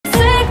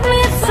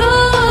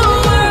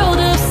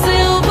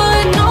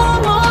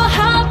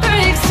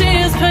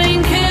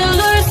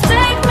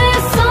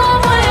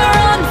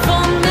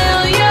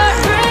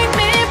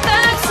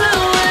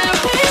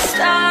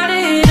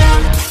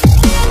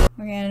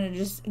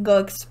go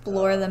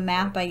explore the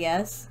map, I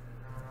guess.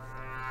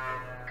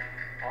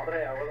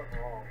 Andre, I wasn't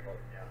wrong, but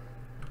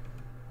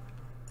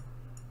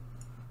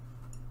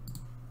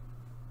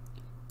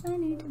yeah. I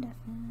need to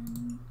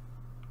deafen.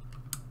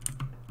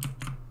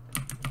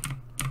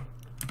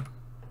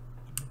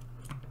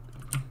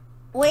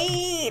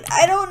 Wait,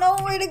 I don't know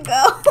where to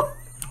go.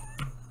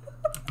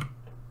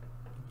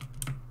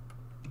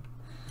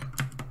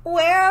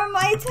 Where are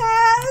my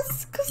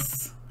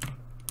tasks?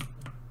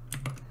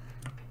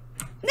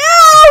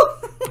 No!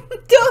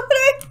 Don't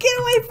get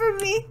away from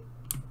me.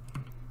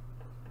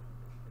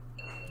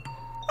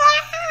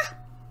 Ah!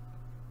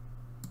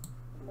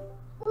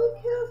 Who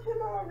killed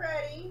him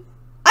already?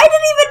 I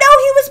didn't even know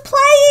he was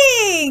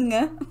playing!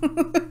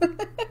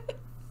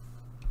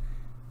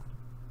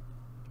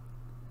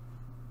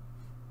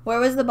 Where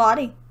was the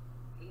body?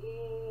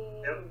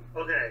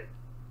 Okay.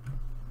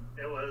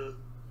 It was,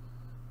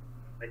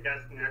 I guess,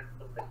 next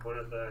to like one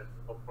of the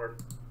airport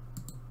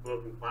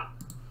moving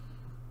plots.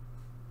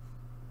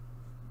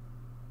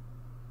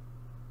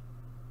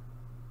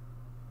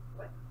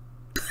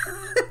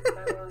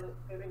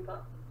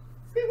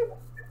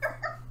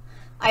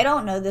 I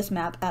don't know this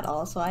map at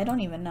all, so I don't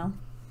even know.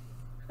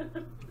 You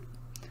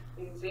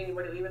can see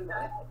anybody leaving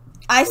that?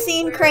 I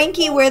seen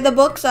Cranky where the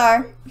books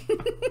are.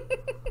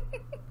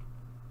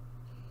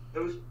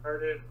 Who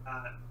started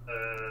at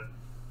the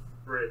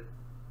bridge?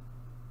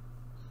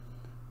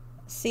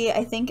 See,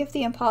 I think if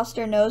the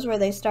imposter knows where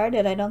they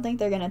started, I don't think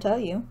they're gonna tell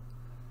you.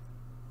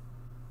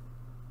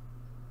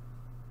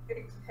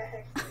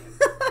 Exactly.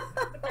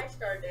 I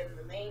started in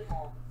the main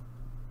hall.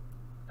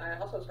 I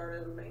also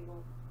started in the main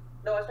hall.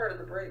 No, I started at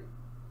the bridge.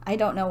 I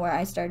don't know where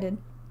I started.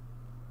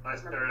 I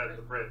started at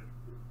the bridge.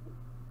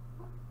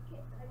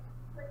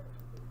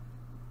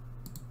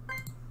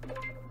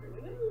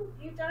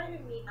 You died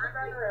in me. I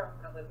ran around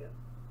Olivia.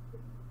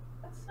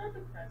 That's so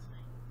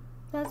depressing.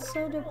 That's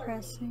so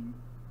depressing.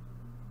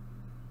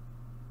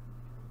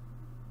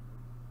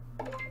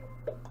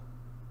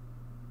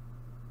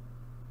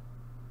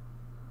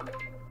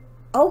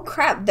 Oh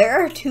crap,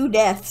 there are 2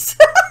 deaths.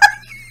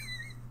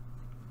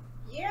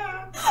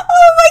 Yeah.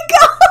 Oh my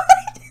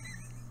god!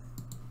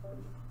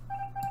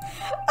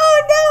 Oh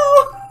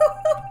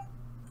no!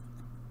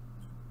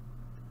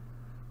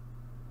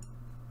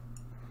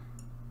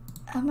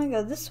 I'm gonna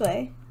go this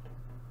way.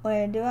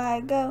 Where do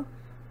I go?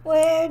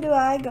 Where do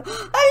I go?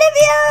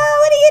 Olivia!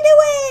 What are you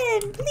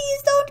doing?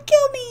 Please don't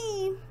kill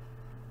me!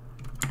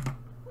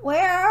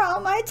 Where are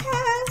all my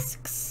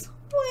tasks?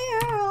 Where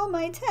are all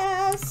my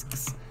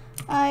tasks?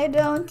 I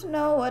don't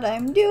know what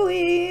I'm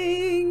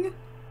doing.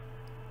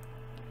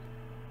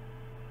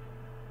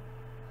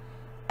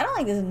 I don't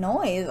like this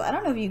noise. I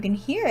don't know if you can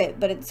hear it,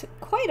 but it's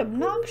quite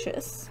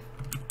obnoxious.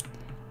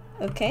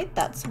 Okay,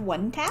 that's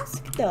 1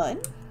 task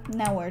done.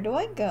 Now where do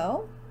I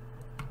go?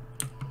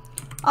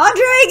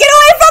 Andre, get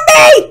away from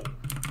me!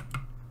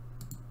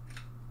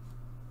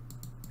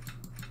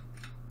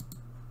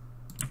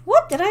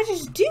 What did I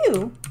just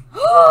do?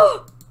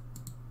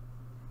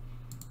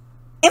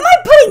 Am I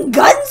putting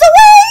guns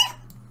away?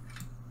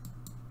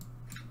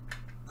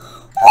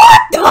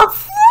 What the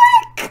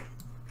frick?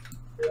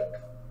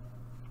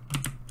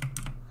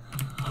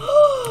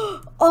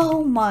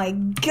 Oh my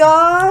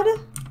god.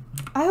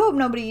 I hope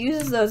nobody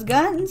uses those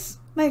guns.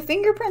 My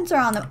fingerprints are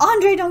on them.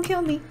 Andre, don't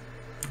kill me.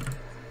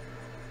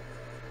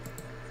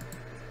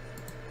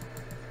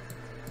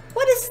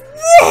 What is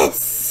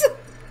this?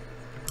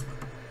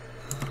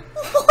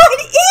 What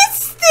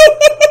is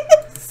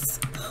this?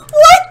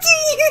 What do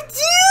you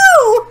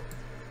do?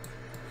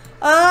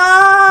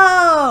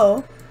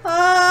 Oh.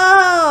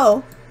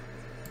 Oh.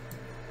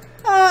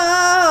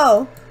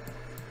 Oh.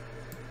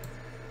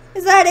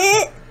 Is that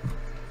it?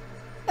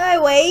 Do I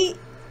wait?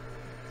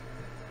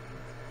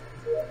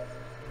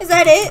 Is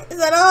that it? Is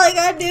that all I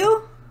gotta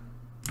do?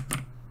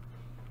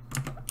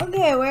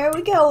 Okay, where are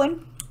we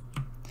going?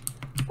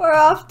 We're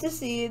off to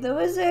see the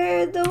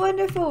wizard, the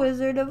wonderful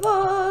Wizard of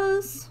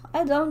Oz.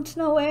 I don't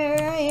know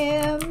where I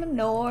am,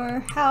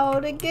 nor how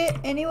to get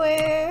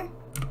anywhere.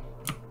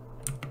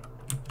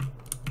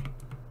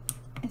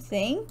 I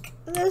think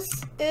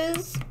this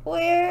is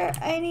where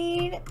I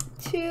need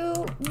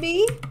to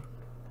be.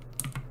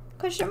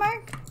 Question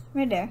mark?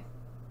 Right there.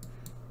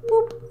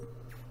 Boop.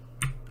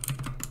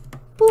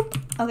 Boop.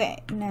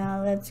 Okay,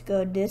 now let's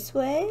go this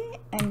way,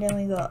 and then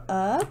we go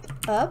up,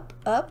 up,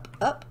 up,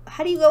 up.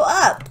 How do you go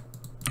up?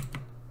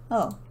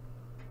 Oh.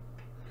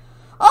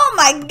 Oh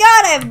my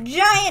god, I have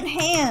giant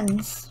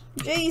hands.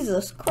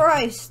 Jesus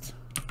Christ.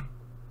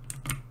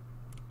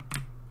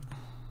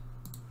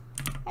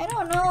 I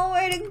don't know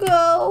where to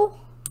go.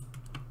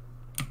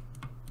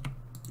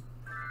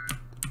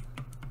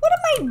 What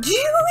am I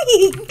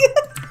doing?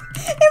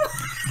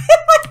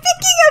 am I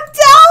picking up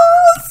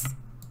towels?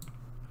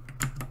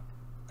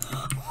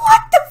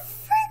 What the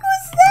frick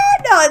was that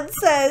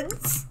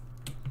nonsense?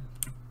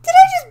 Did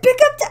I just pick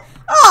up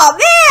oh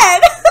man!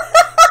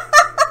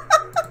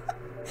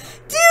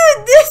 Dude,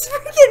 this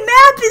freaking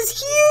map is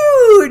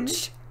huge!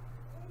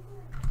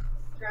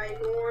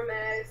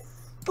 Ginormous.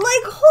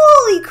 Like,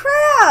 holy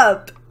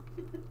crap!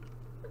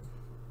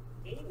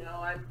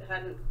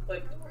 hadn't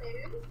clicked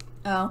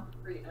Oh.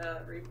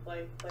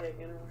 replay, play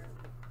again or whatever.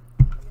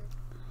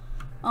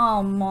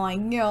 Oh my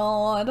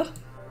god.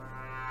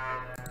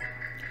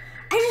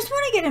 I just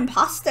want to get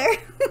imposter.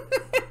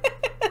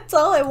 That's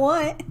all I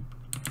want.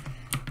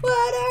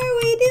 What are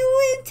we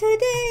doing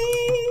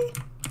today?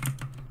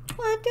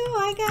 What do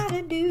I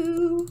gotta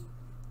do?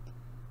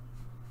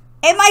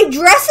 Am I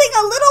dressing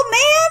a little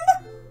man?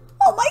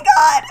 Oh my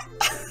god.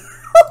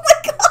 Oh my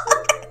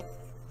god.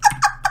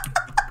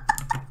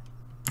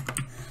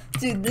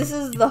 Dude, this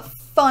is the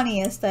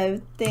funniest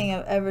thing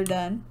I've ever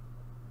done.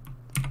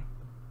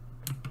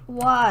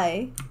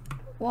 Why?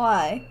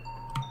 Why?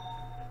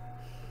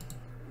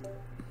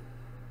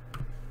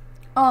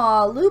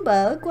 Aw,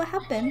 Lubug, what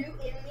happened?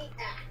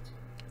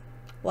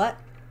 What?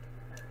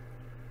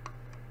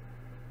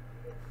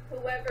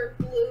 Whoever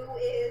blue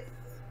is.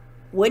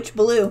 Which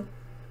blue?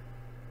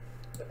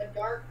 The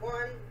dark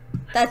one.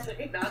 That's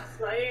not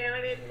saying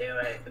I didn't do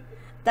it.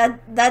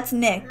 that's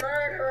Nick.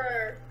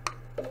 Murderer.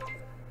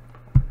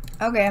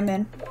 Okay, I'm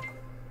in.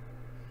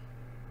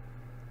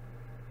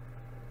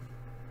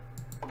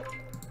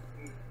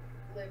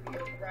 Olivia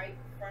right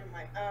in front of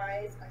my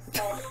eyes. I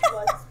saw the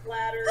blood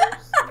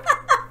splatters.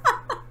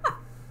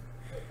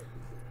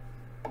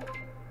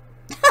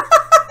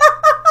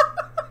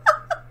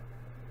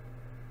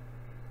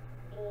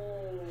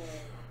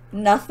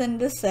 Nothing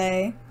to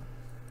say.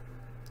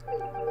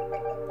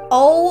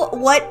 Oh,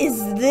 what is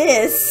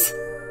this?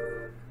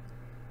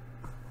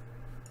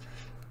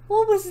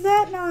 What was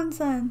that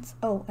nonsense?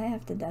 Oh, I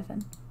have to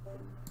deafen.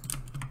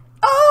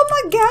 Oh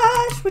my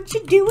gosh, what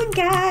you doing,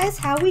 guys?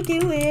 How we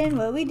doing?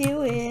 What we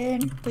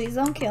doing? Please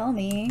don't kill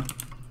me.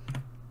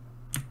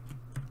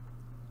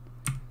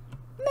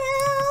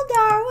 Mel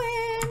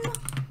Darwin.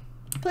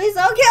 Please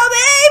don't kill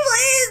me.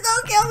 Please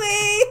don't kill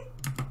me.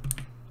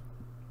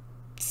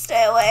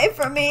 Stay away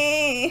from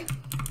me.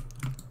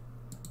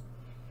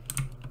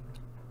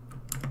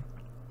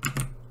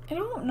 I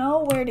don't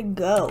know where to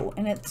go,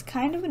 and it's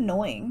kind of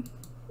annoying.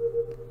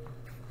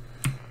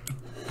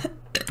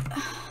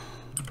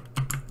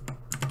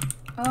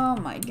 Oh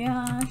my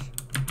gosh.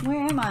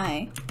 Where am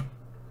I?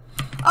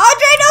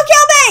 Andre, don't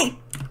kill me!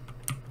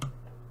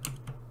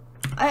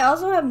 I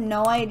also have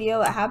no idea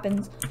what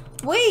happens.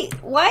 Wait,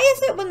 why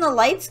is it when the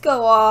lights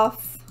go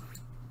off?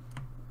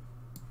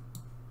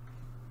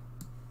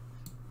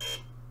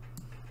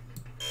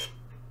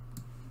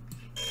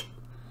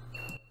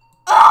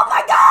 Oh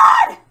my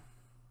god!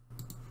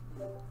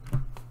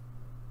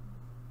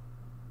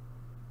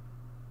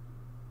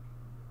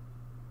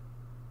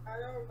 I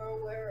don't know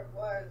where it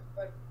was,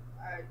 but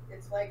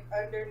it's like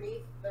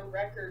underneath the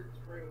records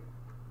room.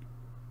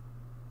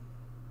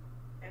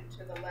 And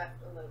to the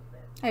left a little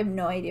bit. I have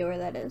no idea where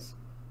that is.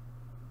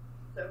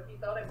 So if you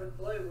thought it was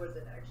blue, was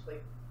it actually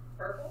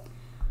purple?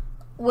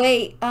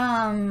 Wait,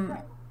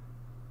 I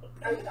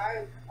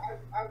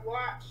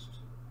watched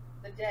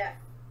the death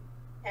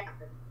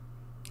happen.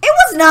 It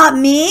was not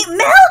me!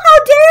 Mel,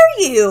 how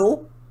dare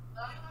you!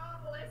 Oh,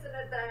 listen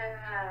to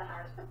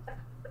that!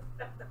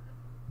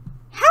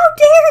 How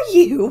dare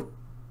you!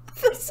 I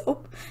feel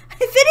so...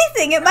 If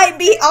anything, it might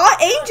be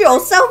Angel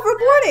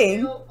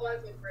self-reporting.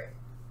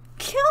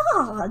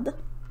 God.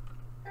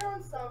 I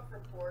don't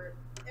self-report.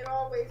 It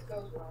always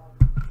goes wrong.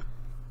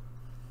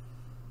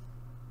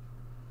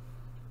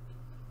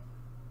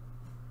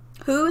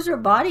 Whose her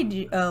body did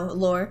you... Oh,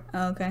 Lore.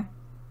 Oh, okay.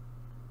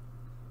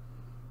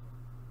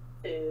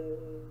 You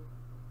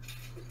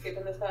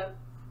skipping this time?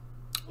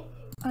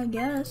 I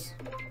guess.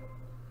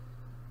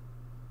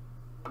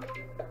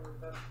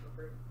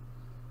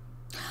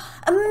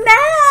 Mel!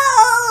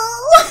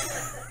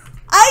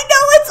 I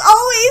know it's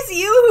always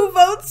you who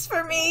votes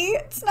for me.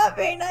 It's not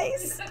very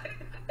nice.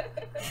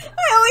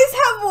 I always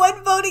have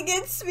one vote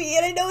against me,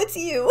 and I know it's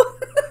you.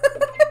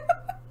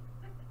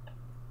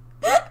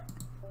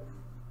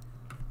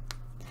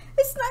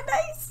 It's not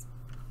nice.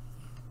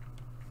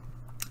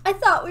 I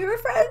thought we were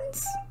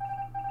friends.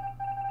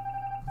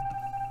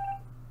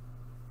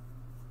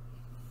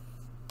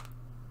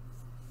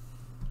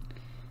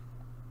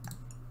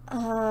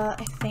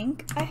 I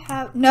think I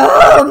have...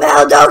 No,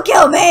 Mel, don't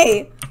kill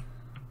me!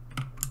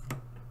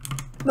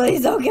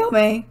 Please don't kill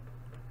me.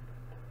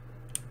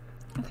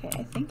 Okay,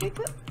 I think I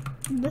go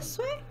this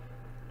way.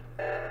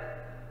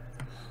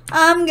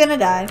 I'm gonna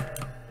die.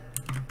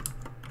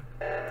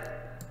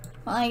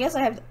 Well, I guess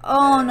I have to...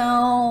 Oh,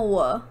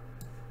 no.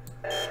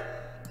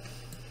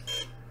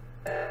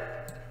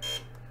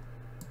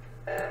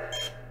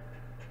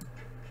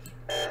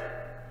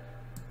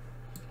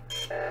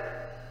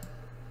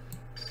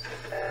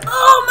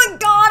 Oh my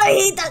god, I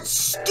hate that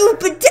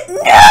stupid No!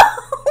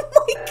 Oh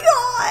my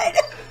god!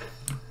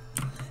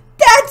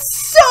 That's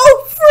so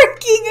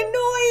freaking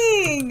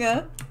annoying!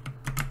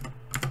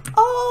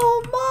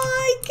 Oh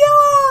my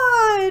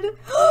god!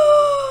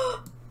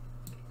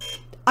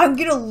 I'm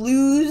gonna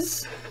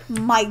lose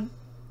my...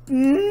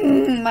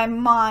 my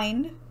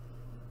mind.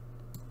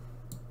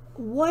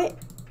 What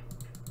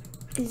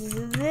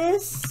is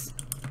this?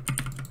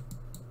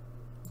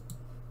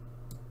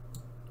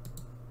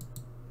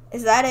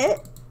 Is that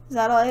it? Is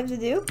that all I have to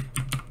do?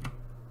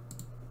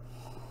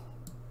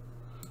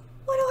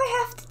 What do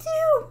I have to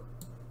do?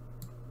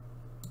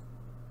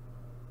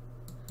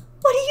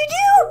 What do you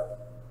do?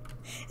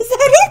 Is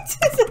that it?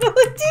 Is that all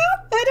I do?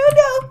 I don't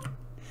know.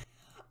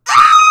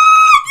 Ah!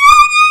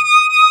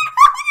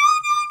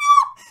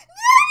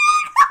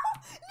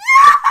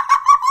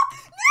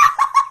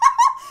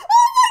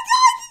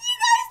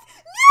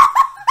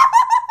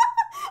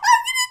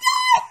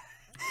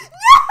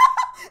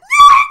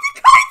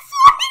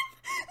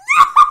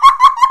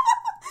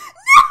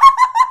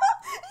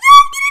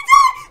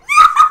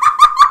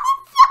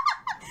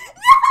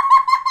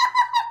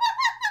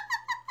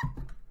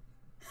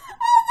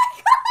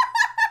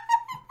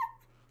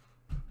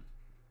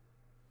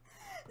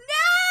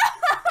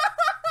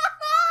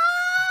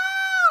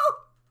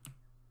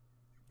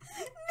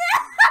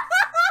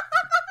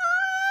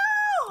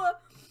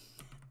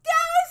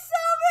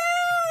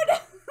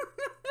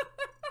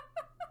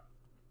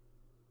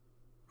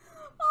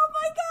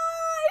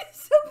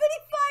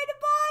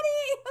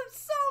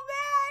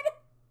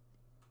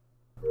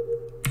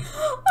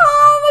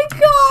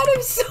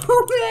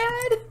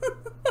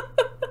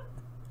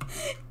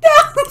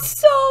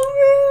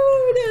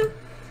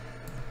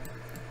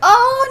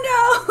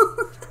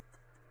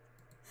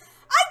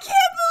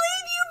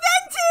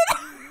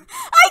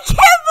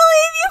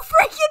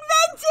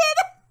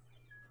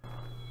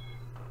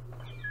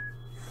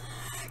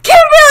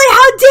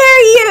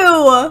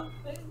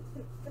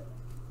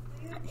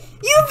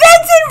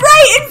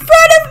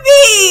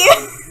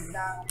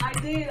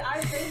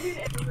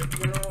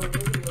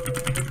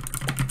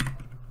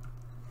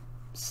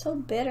 So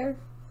bitter.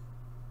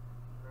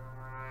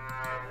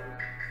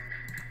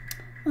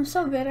 I'm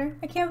so bitter.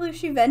 I can't believe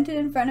she vented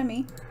in front of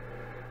me.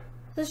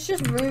 That's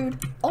just rude.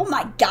 Oh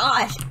my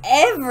gosh,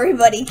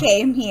 everybody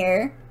came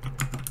here.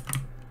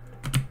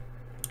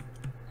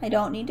 I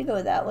don't need to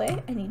go that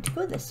way. I need to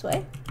go this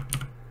way.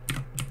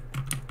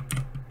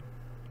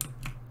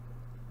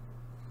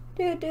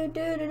 Do do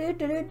do do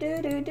do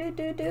do do do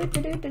do do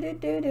do do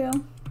do do.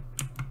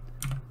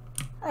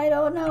 I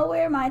don't know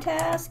where my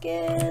task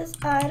is.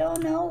 I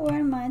don't know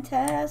where my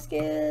task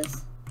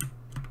is.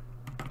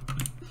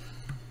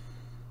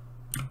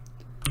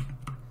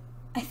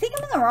 I think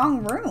I'm in the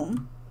wrong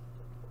room.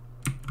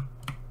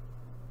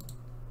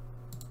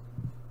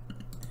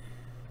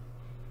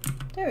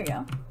 There we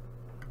go.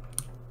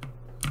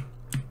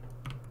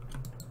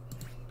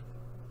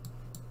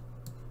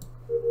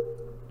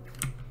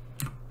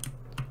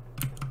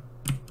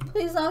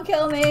 Please don't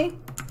kill me.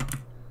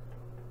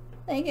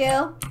 Thank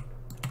you.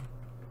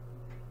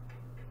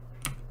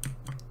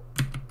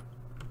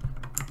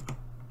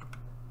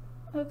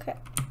 Okay,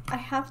 I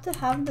have to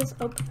have this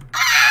open.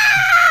 Ah!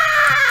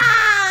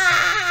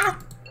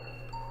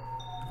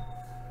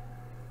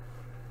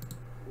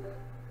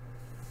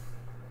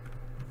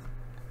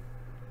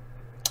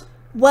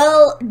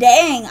 Well,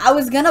 dang, I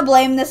was gonna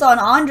blame this on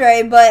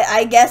Andre, but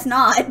I guess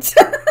not.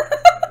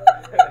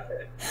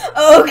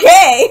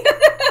 Okay.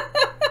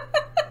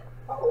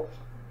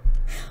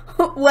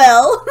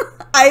 Well,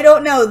 I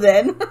don't know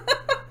then.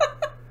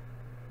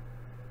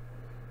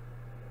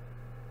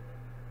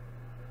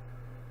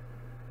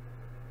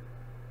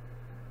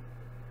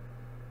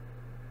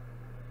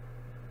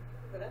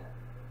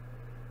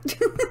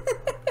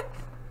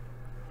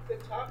 Good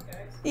talk,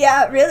 guys.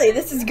 Yeah, really,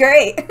 this is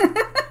great. I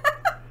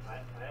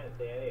didn't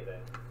see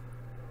anything.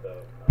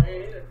 So,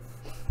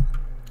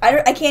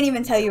 I can't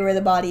even tell you where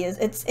the body is.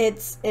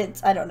 It's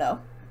I don't know.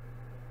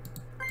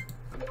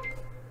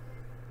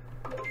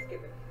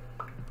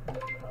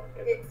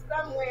 It's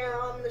somewhere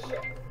on the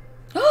ship.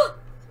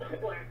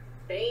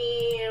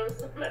 Damn,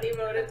 somebody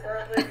voted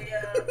for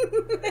Olivia.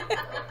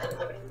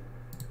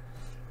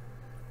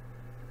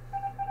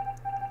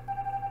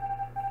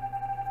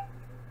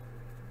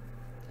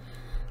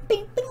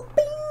 Bing, bing,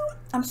 bing.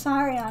 I'm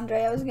sorry,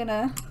 Andre. I was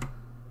gonna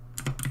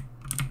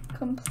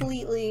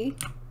completely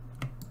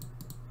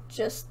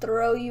just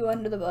throw you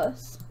under the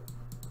bus.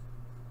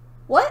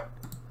 What?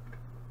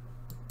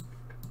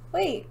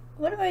 Wait,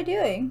 what am I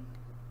doing?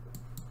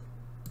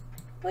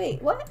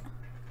 Wait, what?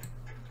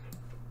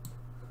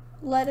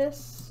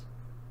 Lettuce,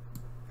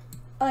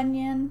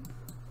 onion,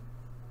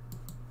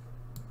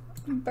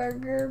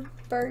 burger,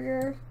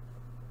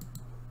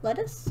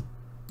 lettuce?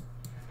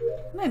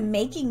 Am I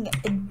making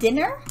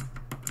dinner?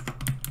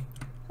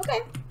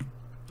 Okay.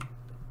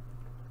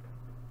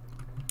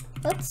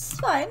 That's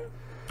fine.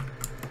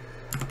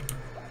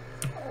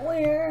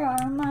 Where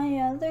are my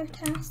other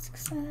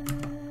tasks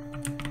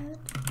at?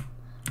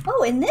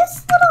 Oh, in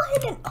this little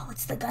hidden... Oh,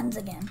 it's the guns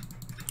again.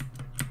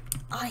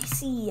 I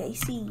see, I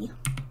see.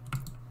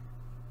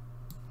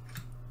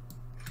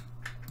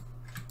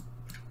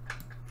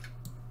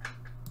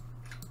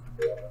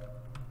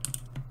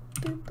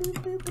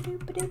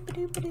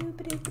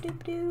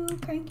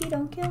 Cranky,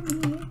 don't kill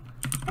me.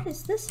 What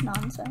is this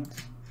nonsense?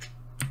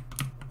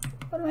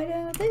 What am I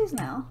doing with these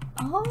now?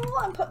 Oh,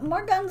 I'm putting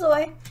more guns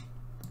away.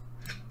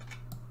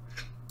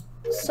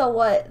 So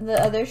what?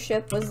 The other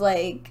ship was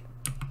like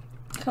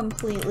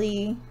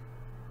completely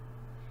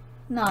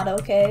not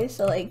okay.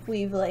 So like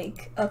we've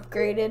like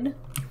upgraded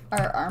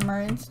our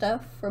armor and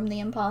stuff from the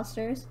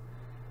imposters.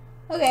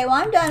 Okay, well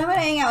I'm done. I'm gonna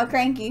hang out with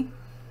Cranky.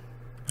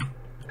 No!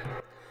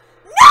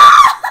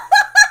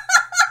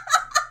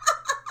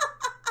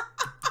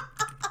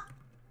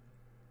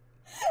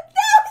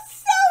 That was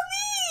so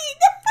mean!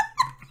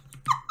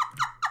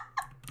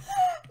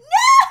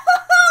 No!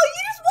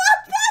 You just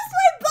walked past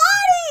my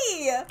body!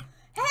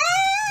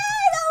 Hey!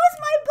 That was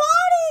my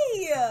body!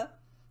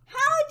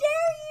 How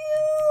dare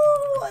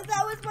you!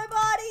 That was my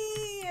body!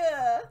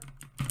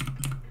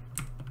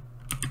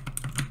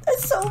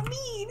 That's so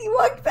mean. He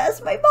walked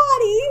past my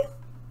body.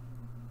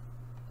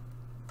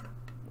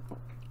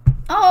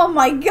 Oh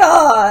my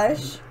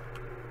gosh.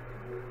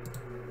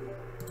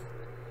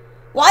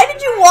 Why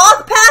did you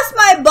walk past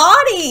my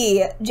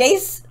body,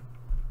 Jace?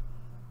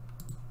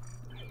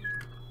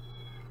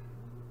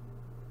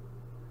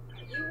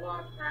 You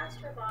walked past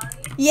her body?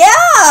 Yeah!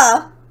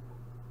 I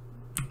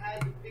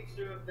had a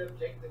picture of the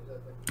objectives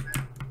of the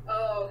map.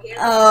 Oh, he had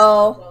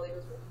Oh. while he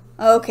was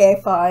Okay,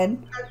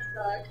 fine. that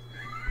sucks.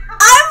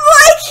 I'm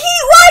like,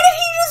 why did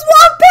he just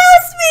walk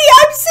past me?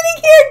 I'm sitting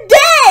here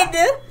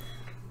dead!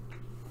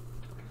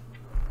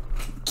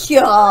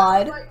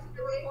 God. Like,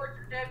 towards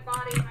your dead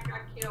body and I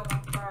got killed.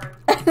 I'm sorry.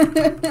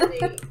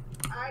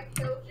 I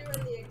killed you in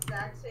the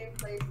exact same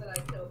place that I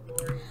killed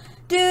Lori.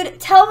 Dude,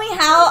 tell me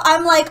how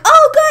I'm like,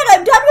 oh good,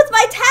 I'm done with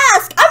my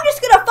task. I'm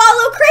just gonna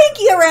follow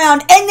Cranky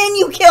around, and then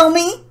you kill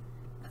me.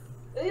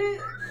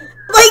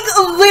 Like,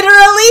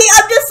 literally,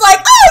 I'm just like,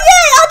 oh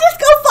yeah, I'll just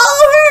go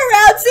follow her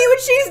around, see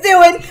what she's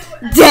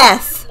doing.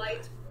 Death.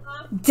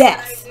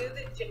 Death. I knew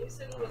that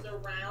Jason was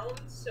around,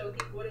 so he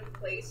would have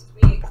placed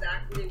me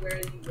exactly where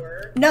you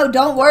were. No,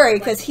 don't worry,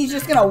 because he's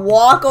just gonna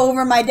walk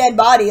over my dead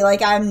body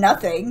like I'm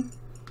nothing.